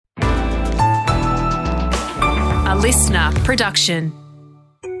listener production.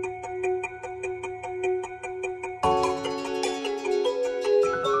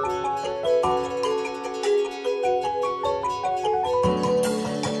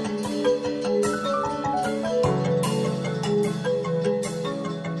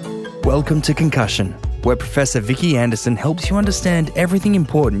 Welcome to Concussion, where Professor Vicki Anderson helps you understand everything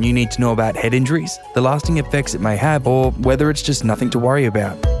important you need to know about head injuries, the lasting effects it may have, or whether it's just nothing to worry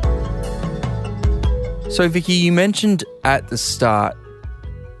about. So Vicki, you mentioned at the start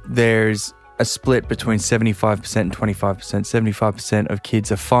there's a split between 75% and 25%. 75% of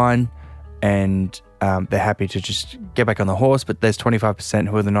kids are fine and they're happy to just get back on the horse, but there's 25%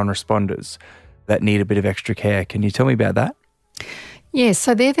 who are the non-responders that need a bit of extra care. Can you tell me about that? Yeah,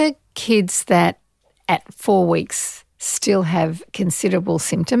 so they're the kids that at 4 weeks still have considerable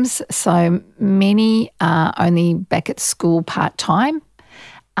symptoms. So many are only back at school part-time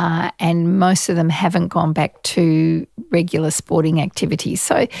and most of them haven't gone back to regular sporting activities.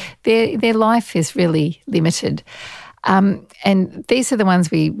 So their life is really limited. And these are the ones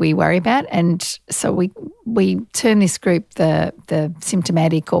we worry about. And so we term this group the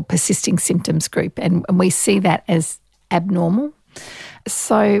symptomatic or persisting symptoms group, and we see that as abnormal.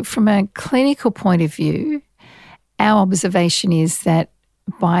 So from a clinical point of view, our observation is that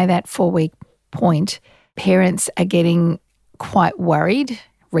by that 4-week point, parents are getting quite worried,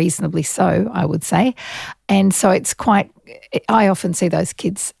 reasonably so, I would say. And so I often see those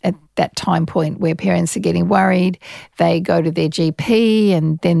kids at that time point where parents are getting worried. They go to their GP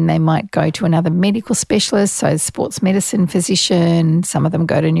and then they might go to another medical specialist, so sports medicine physician. Some of them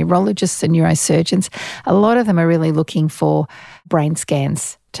go to neurologists and neurosurgeons. A lot of them are really looking for brain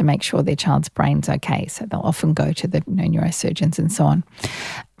scans to make sure their child's brain's okay. So they'll often go to the neurosurgeons and so on.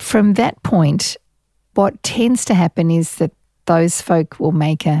 From that point, what tends to happen is that those folk will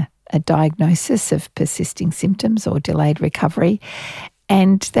make a diagnosis of persisting symptoms or delayed recovery,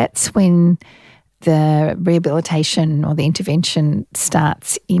 and that's when the rehabilitation or the intervention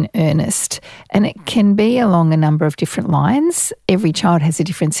starts in earnest. And it can be along a number of different lines. Every child has a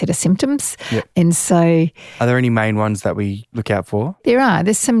different set of symptoms. Yep. And so... Are there any main ones that we look out for? There are.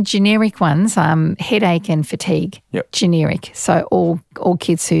 There's some generic ones, headache and fatigue, Yep. Generic. So all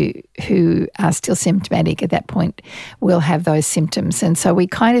kids who are still symptomatic at that point will have those symptoms. And so we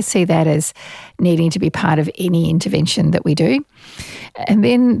kind of see that as needing to be part of any intervention that we do. And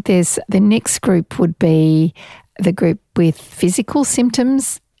then there's the next group would be the group with physical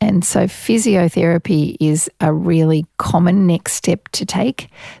symptoms. And so physiotherapy is a really common next step to take.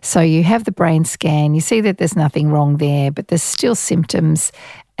 So you have the brain scan, you see that there's nothing wrong there, but there's still symptoms.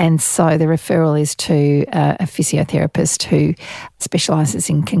 And so the referral is to a physiotherapist who specialises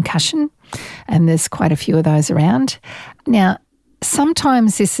in concussion. And there's quite a few of those around. Now,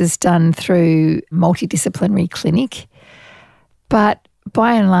 sometimes this is done through multidisciplinary clinic, but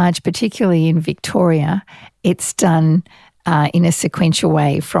by and large, particularly in Victoria, it's done in a sequential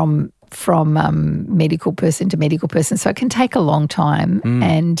way from medical person to medical person. So it can take a long time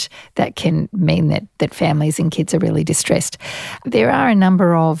and that can mean that families and kids are really distressed. There are a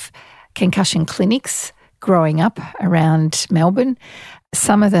number of concussion clinics growing up around Melbourne.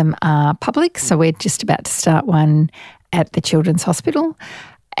 Some of them are public, so we're just about to start one at the Children's Hospital,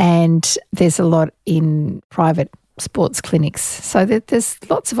 and there's a lot in private sports clinics. So there's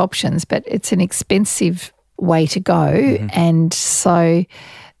lots of options, but it's an expensive way to go. Mm-hmm. And so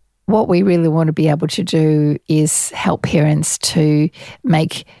what we really want to be able to do is help parents to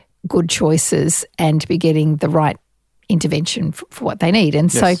make good choices and be getting the right intervention for what they need.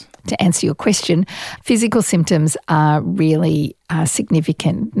 And Yes. so to answer your question, physical symptoms are really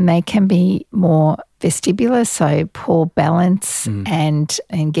significant. And they can be more vestibular, so poor balance and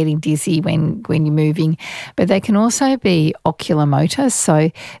getting dizzy when you're moving. But they can also be oculomotor, so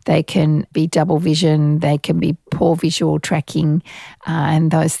they can be double vision, they can be poor visual tracking,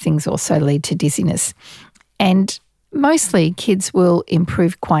 and those things also lead to dizziness. And mostly kids will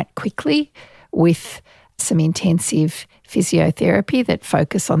improve quite quickly with some intensive physiotherapy that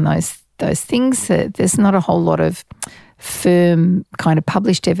focus on those things. There's not a whole lot of firm kind of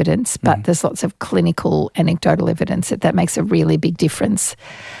published evidence, but there's lots of clinical anecdotal evidence that makes a really big difference.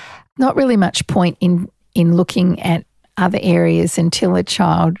 Not really much point in looking at other areas until a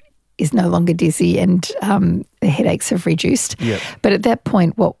child is no longer dizzy and the headaches have reduced. Yep. But at that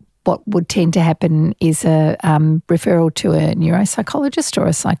point, what would tend to happen is a referral to a neuropsychologist or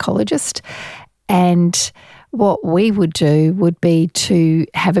a psychologist. And what we would do would be to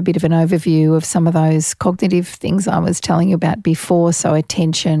have a bit of an overview of some of those cognitive things I was telling you about before, so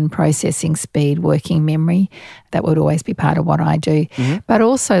attention, processing speed, working memory. That would always be part of what I do. Mm-hmm. But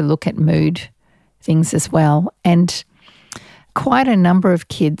also look at mood things as well. And quite a number of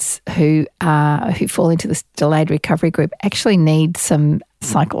kids who fall into this delayed recovery group actually need some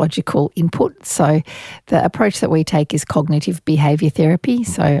psychological input. So the approach that we take is cognitive behaviour therapy.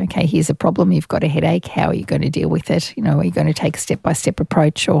 So, okay, here's a problem. You've got a headache. How are you going to deal with it? Are you going to take a step-by-step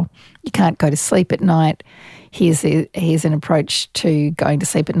approach, or you can't go to sleep at night? Here's an approach to going to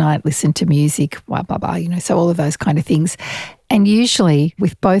sleep at night. Listen to music, blah, blah, blah, so all of those kind of things. And usually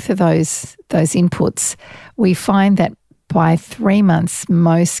with both of those inputs, we find that by 3 months,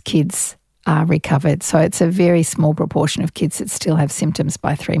 most kids are recovered. So it's a very small proportion of kids that still have symptoms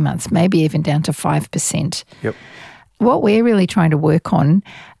by 3 months, maybe even down to 5%. Yep. What we're really trying to work on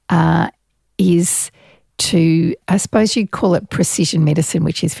is to, I suppose you'd call it precision medicine,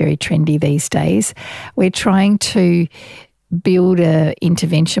 which is very trendy these days. We're trying to build an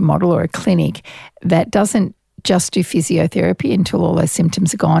intervention model or a clinic that doesn't just do physiotherapy until all those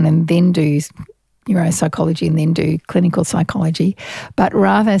symptoms are gone and then do neuropsychology and then do clinical psychology, but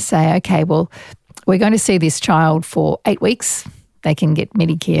rather say, okay, well, we're going to see this child for 8 weeks. They can get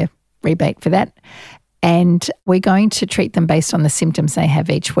Medicare rebate for that. And we're going to treat them based on the symptoms they have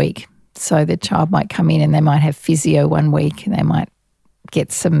each week. So the child might come in and they might have physio 1 week, and they might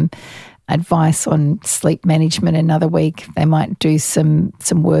get some advice on sleep management another week. They might do some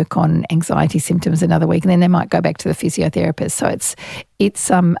work on anxiety symptoms another week, and then they might go back to the physiotherapist. So it's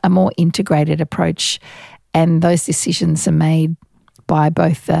a more integrated approach, and those decisions are made by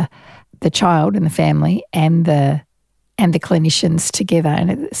both the child and the family and the clinicians together.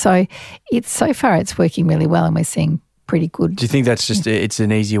 And so far it's working really well, and we're seeing pretty good. Do you think that's just it's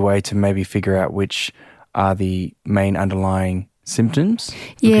an easier way to maybe figure out which are the main underlying symptoms?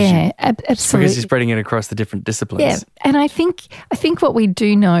 Yeah, absolutely. Because you're spreading it across the different disciplines. Yeah, and I think what we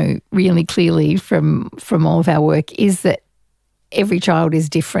do know really clearly from all of our work is that every child is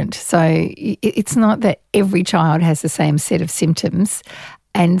different. So it's not that every child has the same set of symptoms,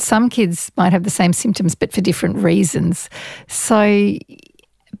 and some kids might have the same symptoms but for different reasons. So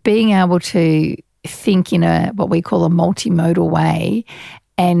being able to think in what we call a multimodal way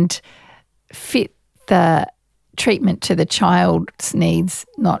and fit the treatment to the child's needs,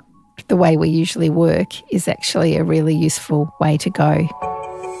 not the way we usually work, is actually a really useful way to go.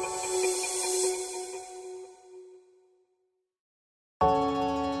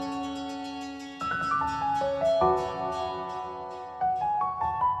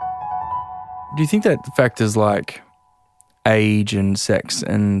 Do you think that factors like age and sex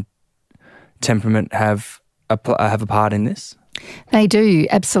and temperament have a part in this? They do,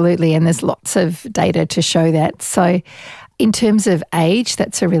 absolutely, and there's lots of data to show that. So in terms of age,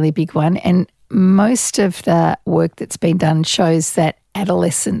 that's a really big one, and most of the work that's been done shows that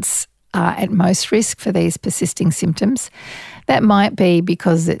adolescents are at most risk for these persisting symptoms. That might be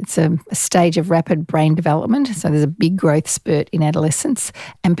because it's a stage of rapid brain development, so there's a big growth spurt in adolescence,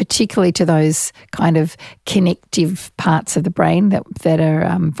 and particularly to those kind of connective parts of the brain that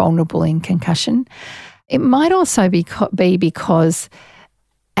are vulnerable in concussion. It might also be because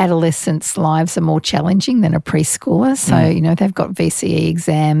adolescents' lives are more challenging than a preschooler. So, they've got VCE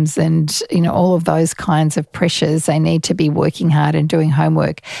exams and, all of those kinds of pressures. They need to be working hard and doing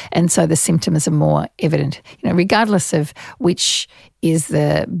homework. And so the symptoms are more evident. Regardless of which is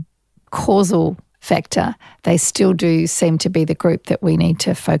the causal factor, they still do seem to be the group that we need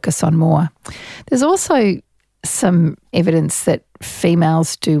to focus on more. There's also some evidence that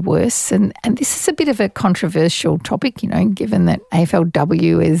females do worse, and this is a bit of a controversial topic, given that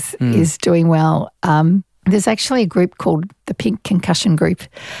AFLW is doing well. There's actually a group called the Pink Concussion Group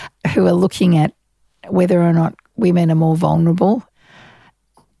who are looking at whether or not women are more vulnerable.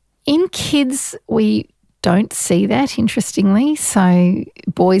 In kids, we don't see that, interestingly. So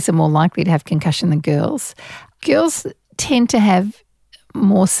boys are more likely to have concussion than girls. Girls tend to have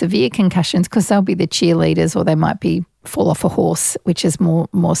more severe concussions because they'll be the cheerleaders, or they might be fall off a horse, which is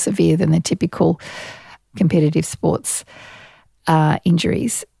more severe than the typical competitive sports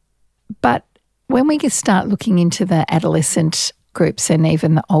injuries. But when we start looking into the adolescent groups and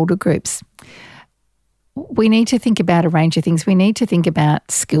even the older groups, we need to think about a range of things. We need to think about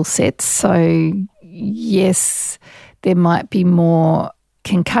skill sets. So yes, there might be more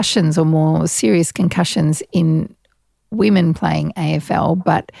concussions or more serious concussions in women playing AFL,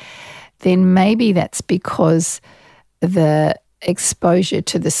 but then maybe that's because the exposure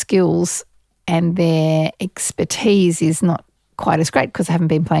to the skills and their expertise is not quite as great because they haven't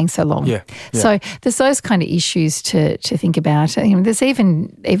been playing so long. Yeah. So there's those kind of issues to think about. There's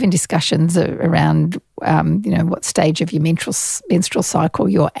even discussions around what stage of your menstrual cycle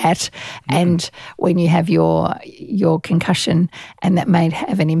you're at, and when you have your concussion, and that may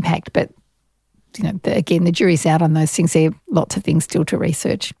have an impact. But again, the jury's out on those things. There are lots of things still to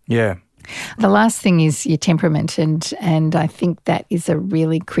research. Yeah. The last thing is your temperament, and I think that is a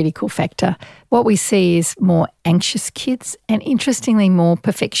really critical factor. What we see is more anxious kids, and interestingly, more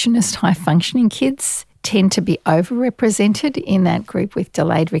perfectionist, high-functioning kids tend to be overrepresented in that group with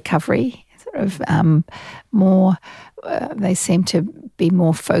delayed recovery. They seem to be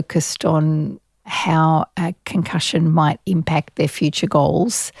more focused on how a concussion might impact their future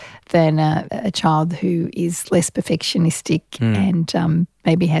goals than a child who is less perfectionistic and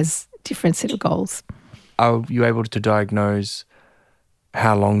maybe has a different set of goals. Are you able to diagnose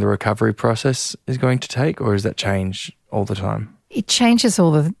how long the recovery process is going to take, or does that change all the time? It changes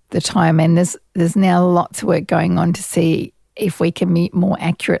all the time, and there's now lots of work going on to see if we can more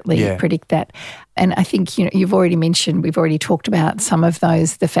accurately predict that. And I think, you've already mentioned, we've already talked about some of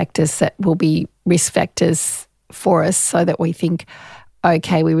those, the factors that will be risk factors for us, so that we think,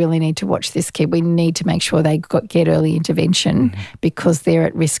 okay, we really need to watch this kid. We need to make sure they get early intervention because they're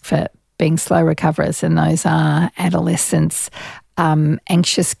at risk for being slow recoverers, and those are adolescents,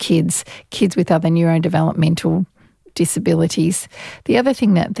 anxious kids with other neurodevelopmental disabilities. The other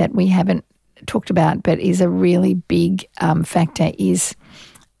thing that we haven't talked about but is a really big factor is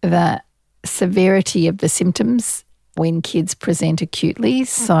the severity of the symptoms when kids present acutely.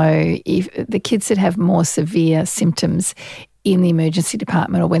 So if the kids that have more severe symptoms in the emergency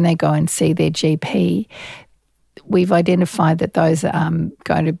department or when they go and see their GP, we've identified that those are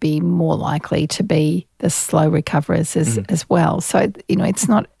going to be more likely to be the slow recoverers as well. So, it's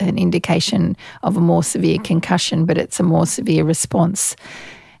not an indication of a more severe concussion, but it's a more severe response.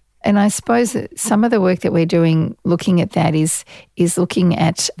 And I suppose that some of the work that we're doing looking at that is looking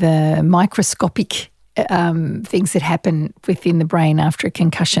at the microscopic things that happen within the brain after a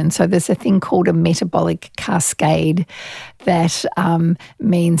concussion. So there's a thing called a metabolic cascade that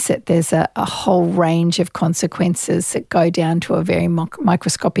means that there's a whole range of consequences that go down to a very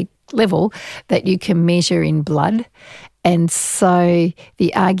microscopic level that you can measure in blood. And so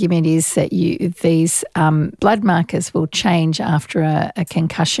the argument is that these blood markers will change after a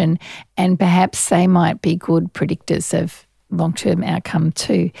concussion, and perhaps they might be good predictors of long-term outcome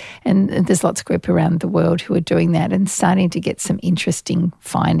too. And there's lots of groups around the world who are doing that and starting to get some interesting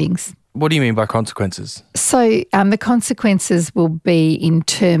findings. What do you mean by consequences? So the consequences will be in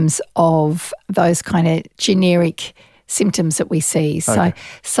terms of those kind of generic symptoms that we see. Okay.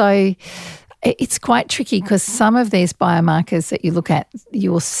 So it's quite tricky because some of these biomarkers that you look at,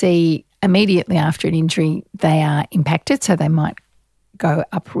 you will see immediately after an injury they are impacted, so they might go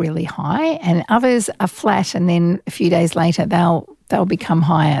up really high, and others are flat, and then a few days later they'll become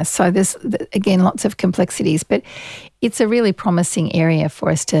higher. So there's, again, lots of complexities, but it's a really promising area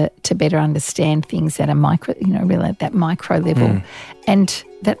for us to better understand things at a micro, really at that micro level. And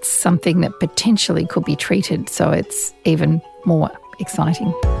that's something that potentially could be treated, so it's even more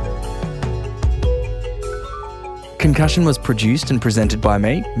exciting. Concussion was produced and presented by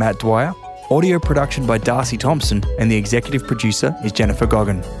me, Matt Dwyer. Audio production by Darcy Thompson, and the executive producer is Jennifer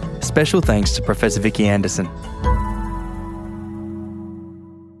Goggin. Special thanks to Professor Vicki Anderson.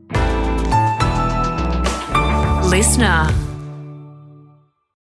 Listener.